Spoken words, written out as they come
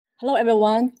Hello,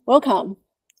 everyone. Welcome.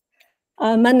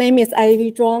 My name is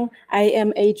Zhuang. I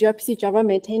am a gRPC Java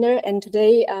maintainer, and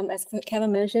today, as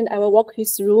Kevin mentioned, I will walk you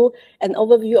through an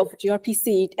overview of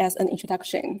gRPC as an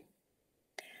introduction.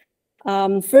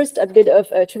 First, a bit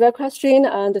of a trivia question.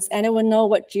 Does anyone know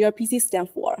what gRPC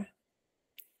stands for?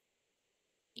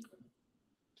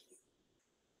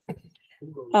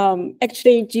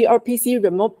 Actually, gRPC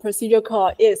remote procedure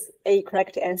call is a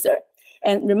correct answer.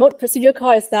 And remote procedure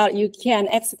call is that you can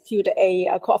execute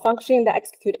a call function that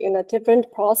execute in a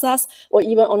different process or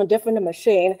even on a different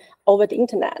machine over the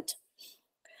internet.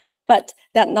 But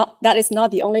that is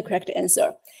not the only correct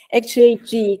answer. Actually,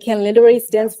 G can literally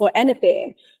stand for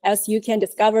anything, as you can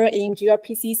discover in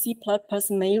gRPC C++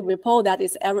 main repo that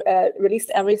is released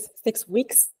every 6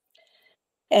 weeks.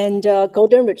 And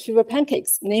golden retriever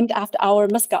pancakes, named after our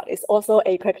mascot, is also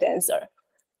a correct answer.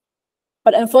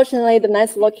 But unfortunately, the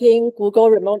nice-looking Google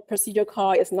remote procedure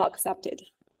call is not accepted.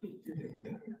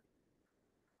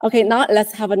 Okay, now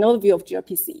let's have an overview of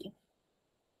gRPC.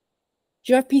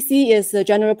 gRPC is a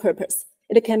general purpose.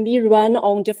 It can be run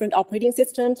on different operating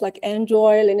systems like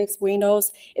Android, Linux,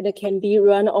 Windows. It can be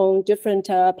run on different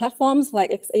platforms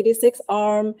like x86,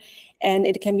 ARM, and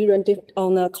it can be run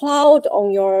on the cloud,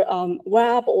 on your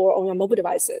web, or on your mobile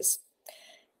devices.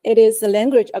 It is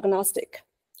language agnostic.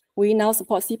 We now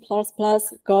support C++,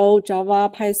 Go, Java,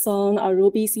 Python,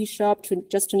 Ruby, C#,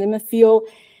 just to name a few.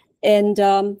 And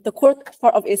the core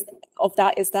part of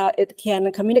that is that it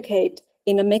can communicate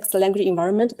in a mixed language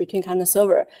environment between client and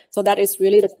server. So that is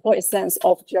really the core essence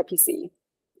of gRPC.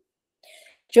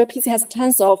 gRPC has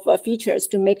tons of features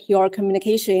to make your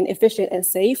communication efficient and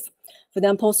safe. For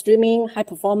example, streaming, high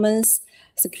performance,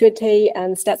 security,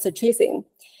 and stats tracing.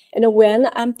 And when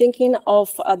I'm thinking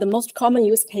of the most common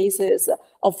use cases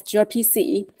of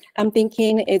gRPC, I'm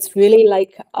thinking it's really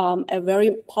like a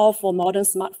very powerful modern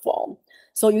smartphone.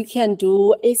 So you can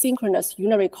do asynchronous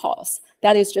unary calls.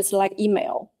 That is just like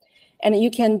email. And you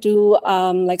can do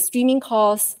like streaming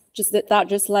calls, just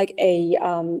like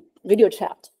a video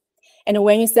chat. And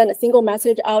when you send a single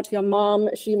message out to your mom,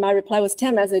 she might reply with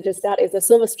 10 messages. That is a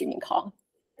server streaming call.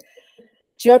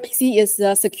 gRPC is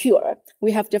secure.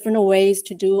 We have different ways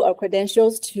to do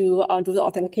credentials to do the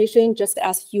authentication, just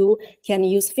as you can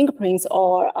use fingerprints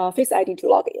or Face ID to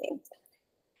log in.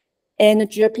 And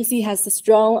gRPC has a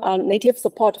strong native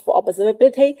support for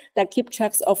observability that keep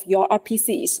tracks of your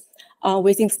RPCs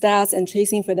within stats and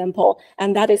tracing, for example.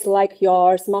 And that is like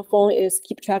your smartphone is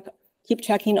keep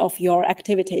tracking of your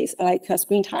activities, like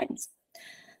screen times.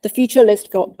 The feature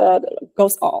list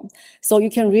goes on. So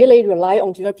you can really rely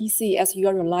on gRPC as you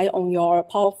rely on your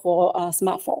powerful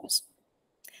smartphones.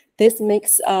 This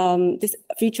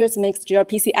features makes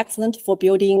gRPC excellent for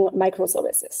building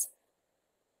microservices.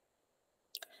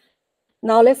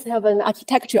 Now let's have an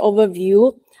architecture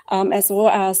overview, as well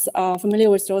as familiar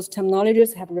with those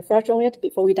terminologies, have a refresh on it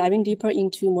before we dive in deeper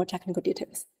into more technical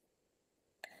details.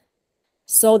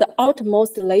 So the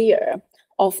outermost layer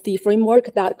of the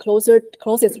framework that closest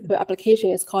to the application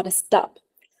is called a stub.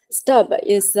 Stub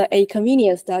is a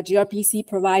convenience that gRPC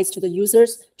provides to the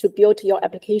users to build your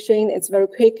application. It's very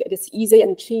quick, it is easy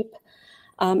and cheap.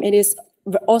 It is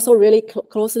also really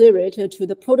closely related to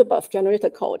the protobuf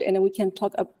generated code, and we can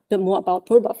talk a bit more about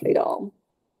protobuf later on.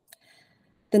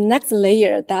 The next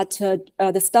layer that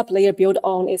the stub layer built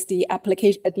on is the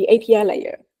API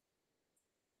layer.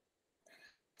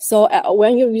 So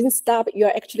when you're using stub,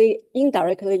 you're actually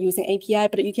indirectly using API,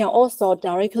 but you can also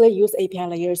directly use API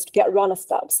layers to get around the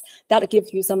stubs. That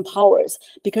gives you some powers,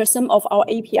 because some of our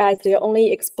APIs, they're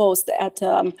only exposed at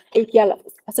API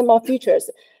level. Some of our features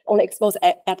only exposed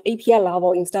at API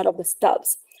level instead of the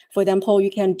stubs. For example, you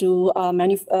can do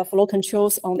flow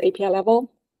controls on the API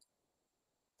level.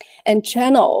 And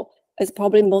channel is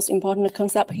probably the most important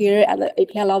concept here at the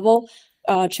API level.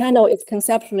 Channel is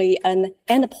conceptually an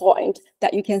endpoint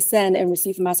that you can send and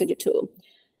receive message to.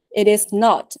 It is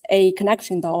not a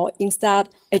connection though. Instead,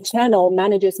 a channel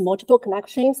manages multiple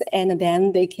connections, and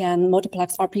then they can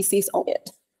multiplex RPCs on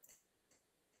it.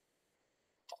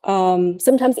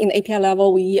 Sometimes in the API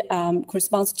level, we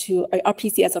correspond to a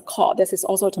RPC as a call. This is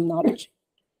also terminology.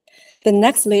 The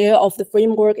next layer of the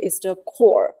framework is the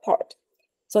core part.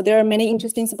 So there are many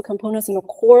interesting subcomponents in the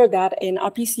core that an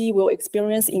RPC will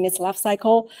experience in its life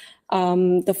cycle.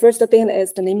 The first thing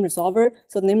is the name resolver.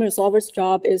 So the name resolver's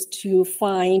job is to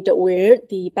find where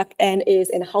the backend is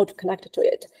and how to connect to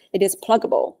it. It is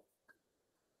pluggable.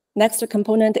 Next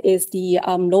component is the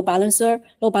load balancer.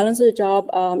 Load balancer's job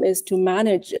is to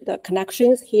manage the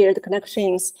connections. Here, the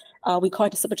connections, we call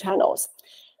it subchannels.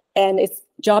 And its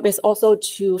job is also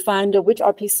to find which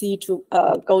RPC to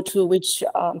go to which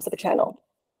subchannel.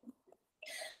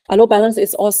 A load balancer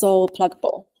is also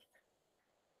pluggable.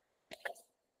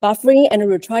 Buffering and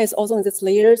retry is also in this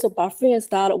layer. So buffering is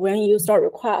that when you start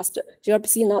request,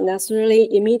 gRPC not necessarily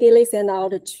immediately send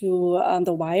out to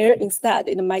the wire. Instead,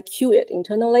 it might queue it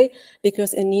internally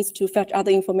because it needs to fetch other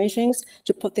informations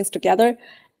to put things together,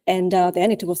 and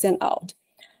then it will send out.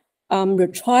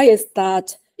 Retry is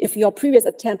that if your previous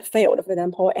attempt failed, for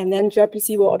example, and then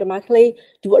gRPC will automatically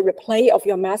do a replay of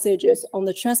your messages on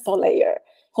the transport layer,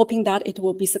 hoping that it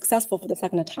will be successful for the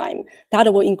second time.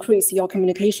 That will increase your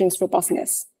communications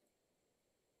robustness.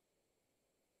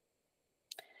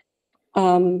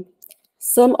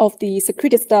 Some of the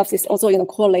security stuff is also in the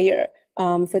core layer.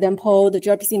 For example, the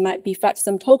gRPC might be fetched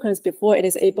some tokens before it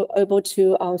is able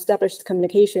to establish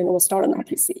communication or start an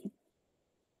RPC.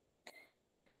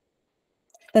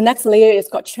 The next layer is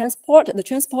called transport. The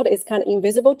transport is kind of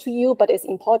invisible to you, but it's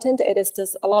important. It is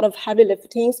just a lot of heavy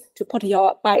liftings to put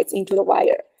your bytes into the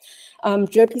wire.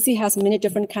 gRPC has many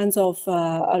different kinds of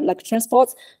like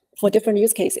transports for different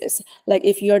use cases. Like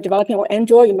if you're developing on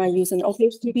Android, you might use an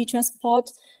OpenHTTP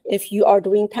transport. If you are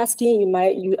doing testing, you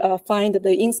might find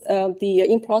the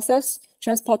in-process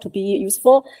transport to be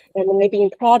useful. And maybe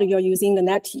in prod, you're using the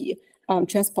NetT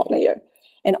transport layer.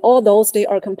 And all those, they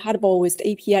are compatible with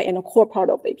the API and the core part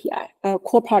of the API,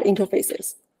 core part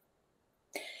interfaces.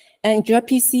 And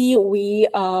gRPC,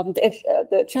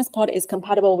 the transport is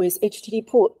compatible with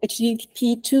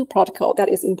HTTP2 protocol. That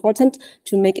is important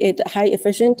to make it high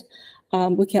efficient.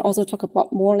 We can also talk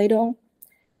about more later on.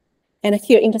 And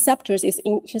here, interceptors is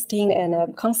interesting and a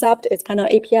concept. It's kind of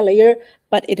API layer,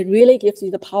 but it really gives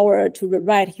you the power to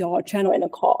rewrite your channel and a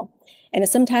call. And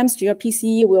sometimes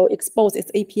gRPC will expose its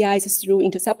APIs through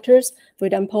interceptors. For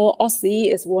example,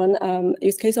 OSI is one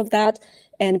use case of that.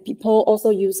 And people also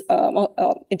use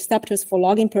interceptors for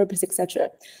logging purposes, etc.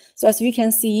 So as you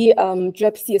can see,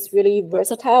 gRPC is really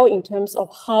versatile in terms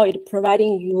of how it's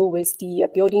providing you with the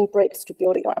building bricks to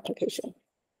build your application.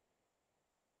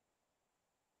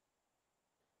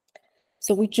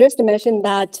 So we just mentioned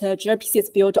that gRPC is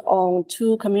built on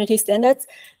 2 community standards.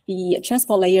 The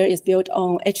transport layer is built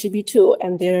on HTTP2,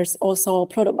 and there's also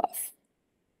protobuf.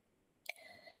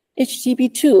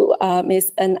 HTTP2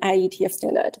 is an IETF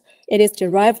standard. It is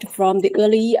derived from the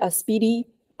early speedy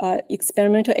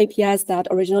experimental APIs that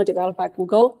originally developed by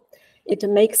Google. It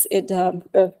makes it,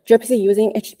 gRPC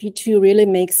using HTTP2 really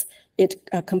makes it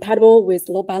compatible with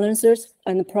load balancers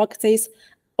and proxies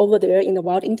over there in the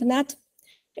wild internet.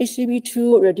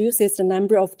 HTTP2 reduces the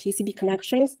number of TCP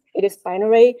connections. It is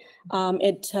binary.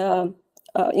 It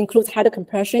includes header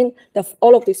compression.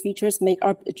 All of these features make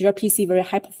our gRPC very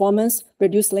high performance,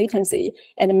 reduce latency,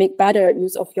 and make better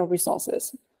use of your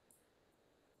resources.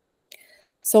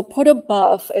 So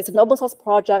protobuf is an open source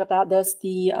project that does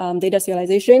the data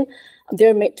serialization.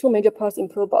 There are 2 major parts in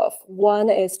protobuf. One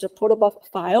is the protobuf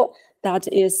file that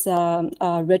is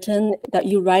written, that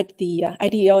you write the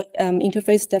IDL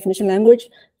interface definition language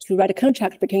to write a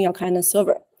contract between your client and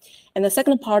server. And the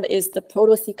second part is the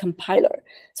proto-C compiler.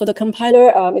 So the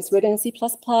compiler is written in C++,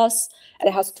 and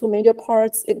it has 2 major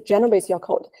parts. It generates your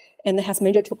code, and it has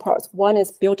major 2 parts. One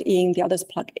is built-in, the other is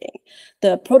plugged-in.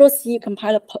 The proto-C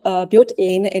compiler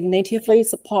built-in, it natively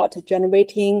supports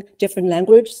generating different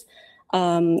languages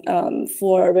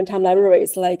for runtime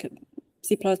libraries like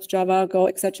C++, Java, Go,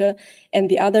 etc. And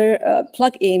the other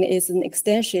plugin is an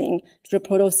extension to the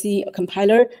proto-C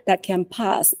compiler that can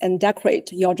pass and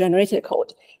decorate your generated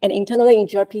code. And internally in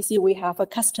gRPC, we have a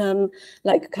custom,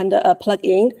 like kind of a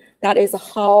plugin. That is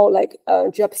how like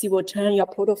gRPC will turn your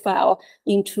proto file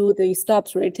into the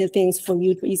stubs related things for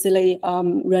you to easily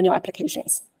run your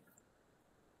applications.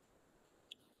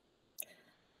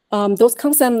 Those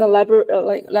concept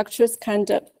lectures kind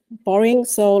of boring,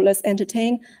 so let's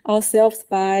entertain ourselves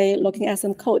by looking at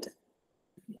some code.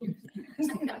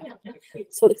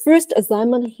 So the first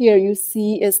assignment here you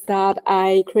see is that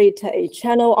I create a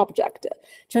channel object.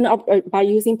 By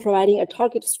providing a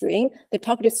target string. The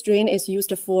target string is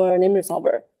used for name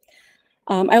resolver.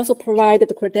 I also provide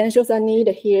the credentials I need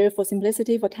here for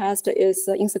simplicity. For test is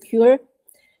insecure.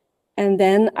 And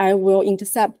then I will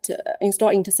install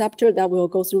interceptor that will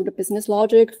go through the business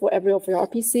logic for every of your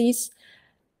RPCs.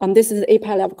 This is the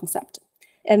API level concept.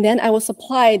 And then I will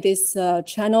supply this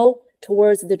channel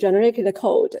towards the generated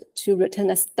code to return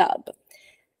a stub.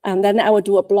 And then I will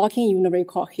do a blocking unary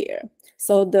call here.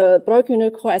 So the blocking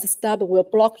unary call as a stub will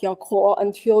block your call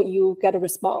until you get a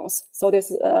response. So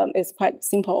this is quite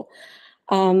simple.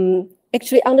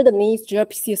 Actually, underneath,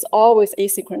 gRPC is always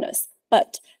asynchronous,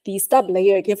 but the stub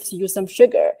layer gives you some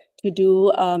sugar to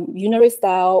do unary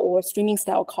style or streaming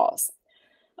style calls.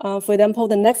 For example,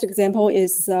 the next example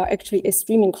is actually a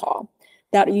streaming call.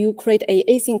 that you create a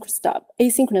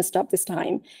asynchronous stub this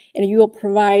time, and you will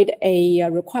provide a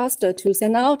request to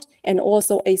send out and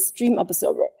also a stream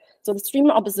observer. So the stream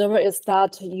observer is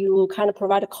that you kind of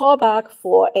provide a callback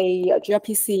for a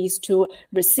gRPCs to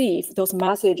receive those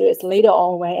messages later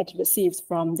on when it receives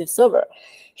from the server.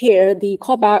 Here, the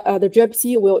callback, the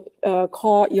gRPC will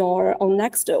call your on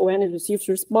next when it receives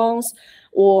response,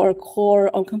 or call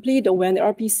on complete when the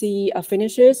RPC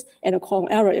finishes, and call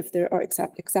on error if there are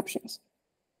exceptions.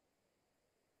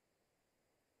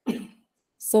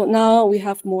 So now we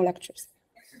have more lectures.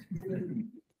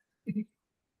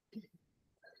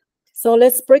 So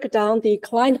let's break down the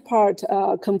client part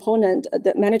component,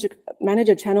 the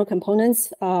manager channel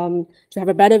components, to have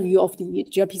a better view of the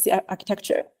gRPC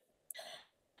architecture.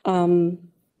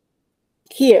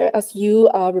 Here, as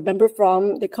you remember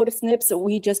from the code snips,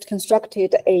 we just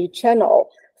constructed a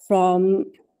channel from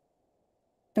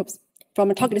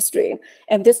a target string.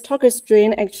 And this target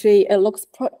string actually looks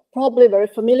probably very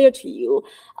familiar to you.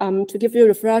 To give you a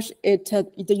refresh, the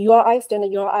URI,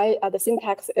 standard URI, the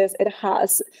syntax is it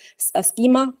has a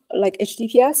schema like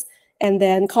HTTPS, and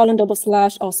then colon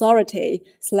 / authority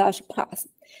 / path.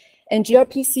 And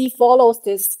gRPC follows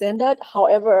this standard.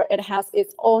 However, it has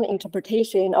its own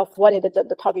interpretation of what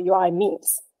the target URI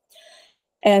means.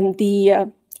 And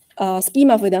the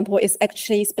schema, for example, is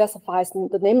actually specifies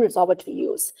the name resolver to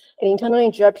use. And internally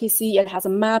in gRPC, it has a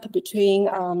map between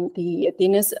the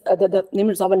name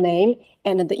resolver name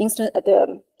and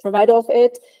the provider of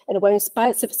it. And when you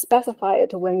specify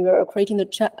it, when you're creating the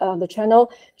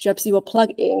channel, gRPC will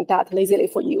plug in that lazily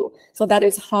for you. So that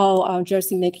is how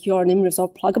gRPC make your name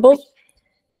resolver pluggable.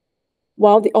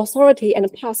 While the authority and the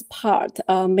path part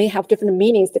may have different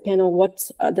meanings depending on what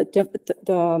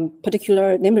the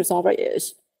particular name resolver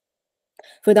is.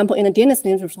 For example, in a DNS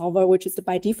name resolver, which is the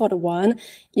by default one,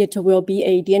 it will be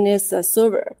a DNS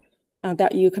server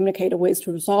that you communicate with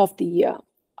to resolve the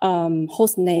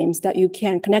host names that you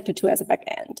can connect it to as a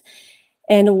backend.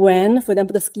 And when, for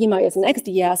example, the schema is an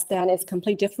XDS, then it's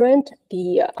completely different.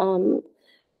 The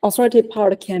authority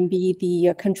part can be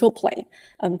the control plane.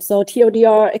 So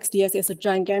TLDR XDS is a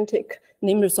gigantic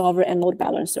name resolver and load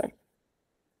balancer.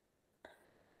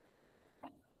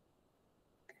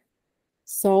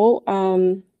 So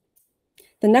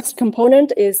the next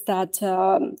component is that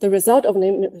the result of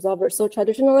name resolver. So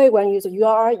traditionally, when you use a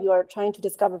URI, you are trying to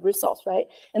discover resource, right?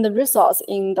 And the resource,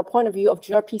 in the point of view of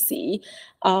gRPC,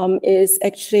 is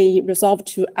actually resolved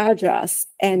to address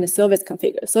and service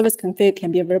config. Service config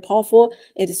can be very powerful.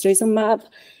 It is JSON map,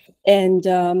 and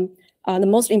the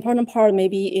most important part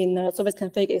maybe in service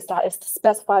config is that it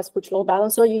specifies which load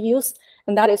balancer you use,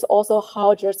 and that is also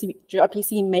how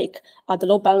gRPC make the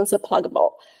load balancer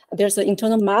pluggable. There's an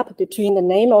internal map between the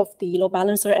name of the load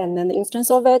balancer and then the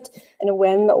instance of it. And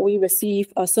when we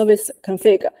receive a service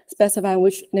config specifying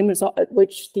which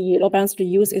the load balancer to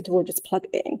use, it will just plug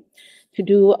in to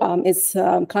do its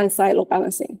client-side load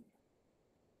balancing.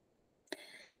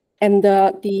 And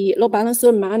the load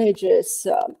balancer manages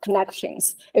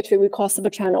connections. Actually, we call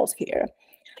subchannels here.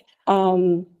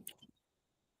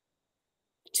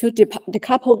 To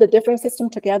decouple the different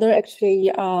systems together,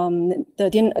 actually,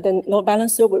 the load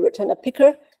balancer will return a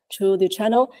picker to the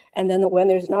channel. And then when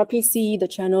there's an RPC, the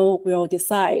channel will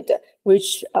decide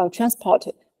which transport,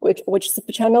 which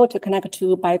subchannel to connect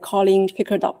to by calling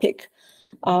picker.pick.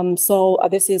 So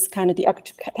this is kind of the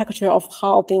architecture of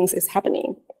how things is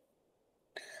happening.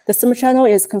 The subchannel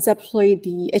is conceptually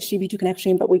the HTTP2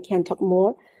 connection, but we can talk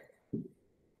more.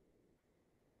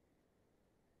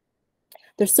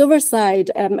 The server side,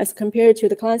 as compared to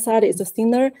the client side, is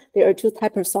thinner. There are two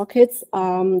types of sockets.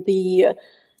 The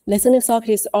listening socket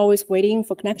is always waiting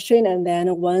for connection, and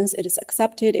then once it is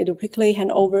accepted, it will quickly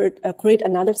hand over, create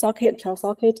another socket, child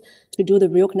socket, to do the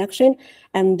real connection.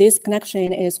 And this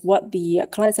connection is what the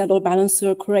client side load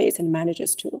balancer creates and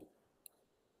manages too.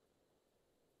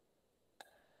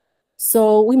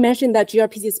 So we mentioned that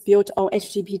gRPC is built on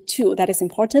HTTP2. That is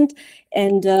important.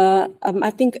 And I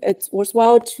think it's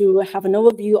worthwhile to have an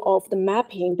overview of the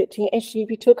mapping between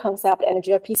HTTP2 concept and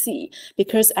gRPC,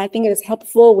 because I think it is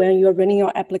helpful when you're running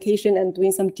your application and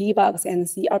doing some debugs and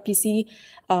see RPC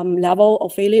level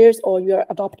of failures, or you're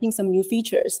adopting some new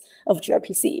features of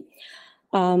gRPC.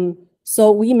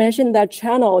 So we mentioned that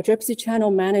gRPC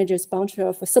channel manages a bunch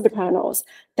of subchannels.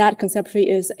 That conceptually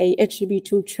is a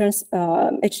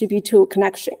HTTP2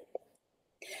 connection.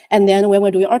 And then when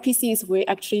we're doing RPCs, we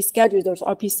actually schedule those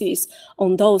RPCs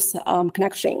on those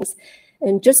connections.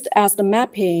 And just as the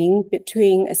mapping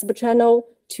between a subchannel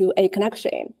to a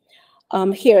connection,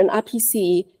 here an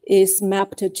RPC is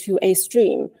mapped to a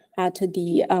stream at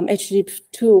the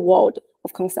HTTP2 world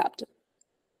of concept.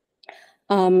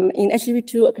 In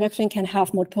HTTP2, a connection can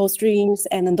have multiple streams,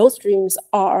 and then those streams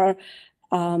are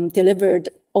delivered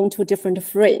onto different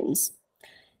frames.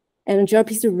 And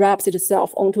gRPC wraps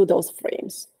itself onto those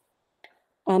frames.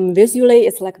 Visually,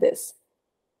 it's like this.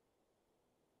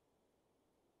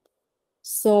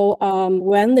 So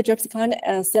when the gRPC client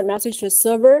sends message to the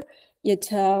server, it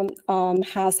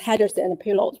has headers and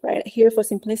payloads, right? Here, for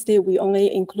simplicity, we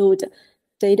only include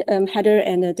data header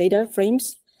and data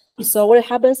frames. So what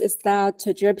happens is that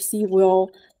gRPC will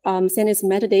send its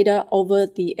metadata over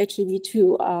the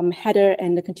HTTP2 header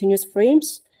and the continuous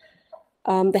frames.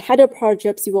 The header part,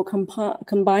 gRPC will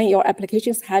combine your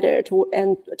application's header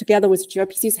together with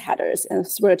gRPC's headers and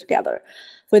throw it together.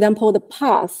 For example, the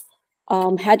path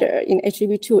header in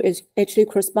HTTP2 is actually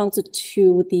corresponds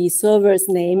to the server's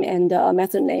name and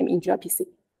method name in gRPC.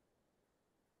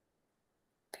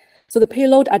 So the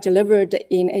payload are delivered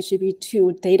in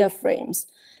HTTP2 data frames.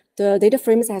 The data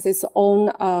frames has its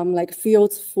own like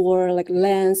fields for like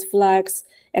length, flags,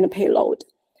 and payload.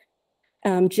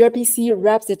 gRPC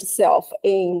wraps itself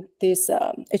in this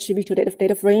HTTP2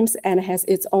 data frames and has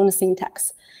its own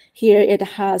syntax. Here it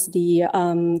has the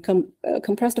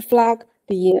compressed flag,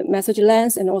 the message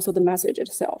length, and also the message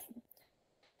itself.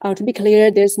 To be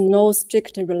clear, there's no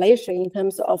strict relation in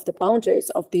terms of the boundaries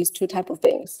of these two types of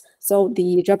things. So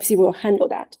the gRPC will handle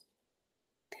that.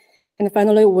 And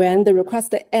finally, when the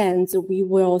request ends, we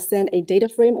will send a data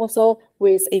frame also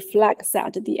with a flag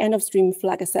set, the end of stream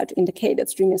flag set to indicate that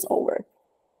stream is over.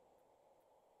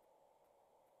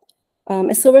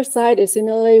 At server side,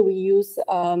 similarly, we use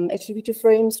HTTP2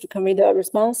 frames to convey the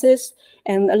responses.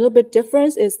 And a little bit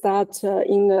difference is that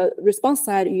in the response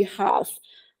side, you have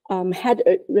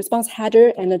response header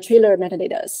and the trailer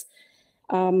metadatas,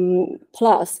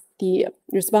 plus the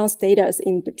response data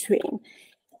in between.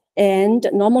 And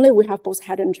normally we have both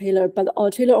header and trailer, but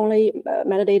trailer only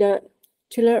metadata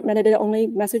only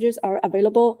messages are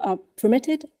available,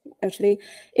 permitted actually,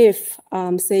 if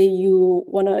say you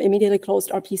want to immediately close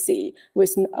RPC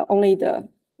with only the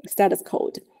status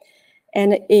code.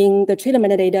 And in the trailer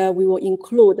metadata, we will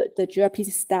include the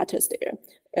gRPC status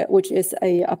there, which is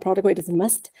a protocol, it is a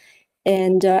must.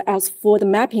 And as for the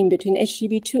mapping between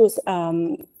HTTP2's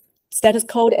status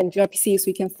code and gRPC, so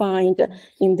you can find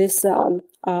in this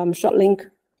short link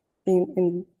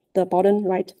in the bottom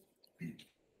right.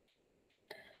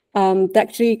 That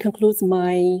actually concludes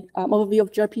my overview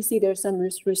of gRPC. There are some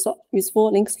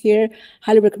useful links here.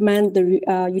 Highly recommend the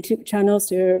YouTube channels.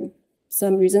 There are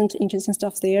some recent interesting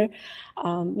stuff there.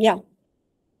 Yeah,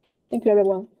 thank you,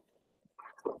 everyone.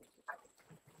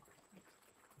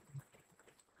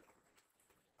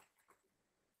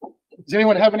 Does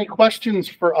anyone have any questions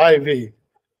for Ivy?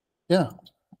 Yeah.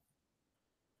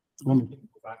 Go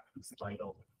back to the slide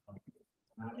of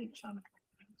adding channel.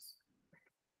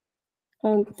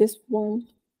 This one.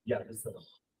 Yeah, this is the one.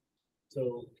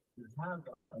 So you have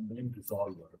a name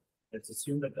resolver. Let's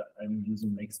assume that I'm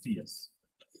using XTS.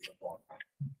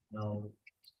 Now,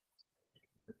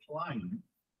 the client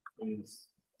is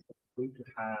going to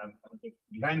have,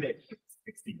 behind it,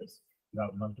 XTS, you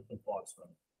have multiple pods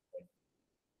running. Right?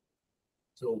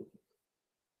 So,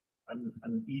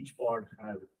 and each pod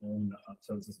has its own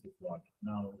services deployed.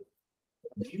 Now,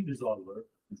 the name resolver,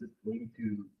 is it going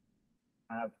to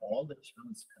have all the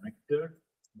channels connected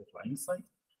to the client side?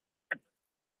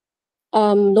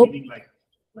 Nope. Meaning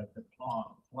like the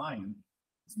client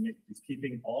is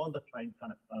keeping all the client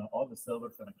all the server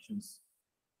connections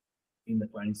in the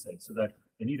client side, so that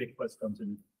any request comes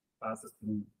in, passes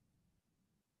through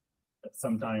at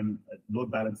some time at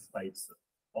load balance sites,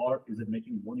 or is it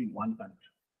making only one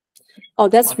connection? Oh,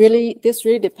 this really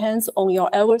depends on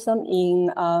your algorithm in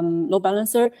load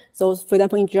balancer. So for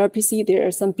example, in gRPC, there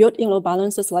are some built-in load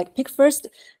balancers like pick first.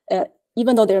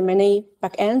 Even though there are many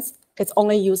backends, it's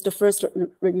only used the first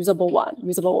usable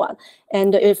one.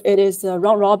 And if it is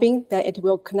round robin, then it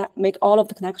will make all of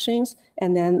the connections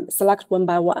and then select one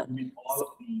by one. I mean, all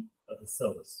of the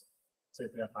servers. So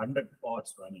if you have 100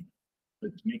 pods running,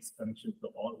 it makes connections to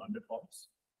all 100 pods?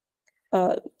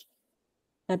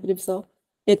 I believe so.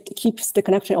 It keeps the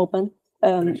connection open.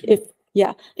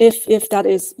 If that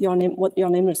is your name, what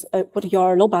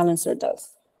your load balancer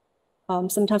does.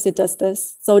 Sometimes it does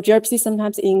this. So gRPC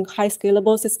sometimes in high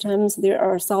scalable systems, there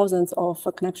are thousands of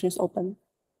connections open.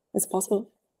 It's possible.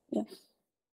 Yeah.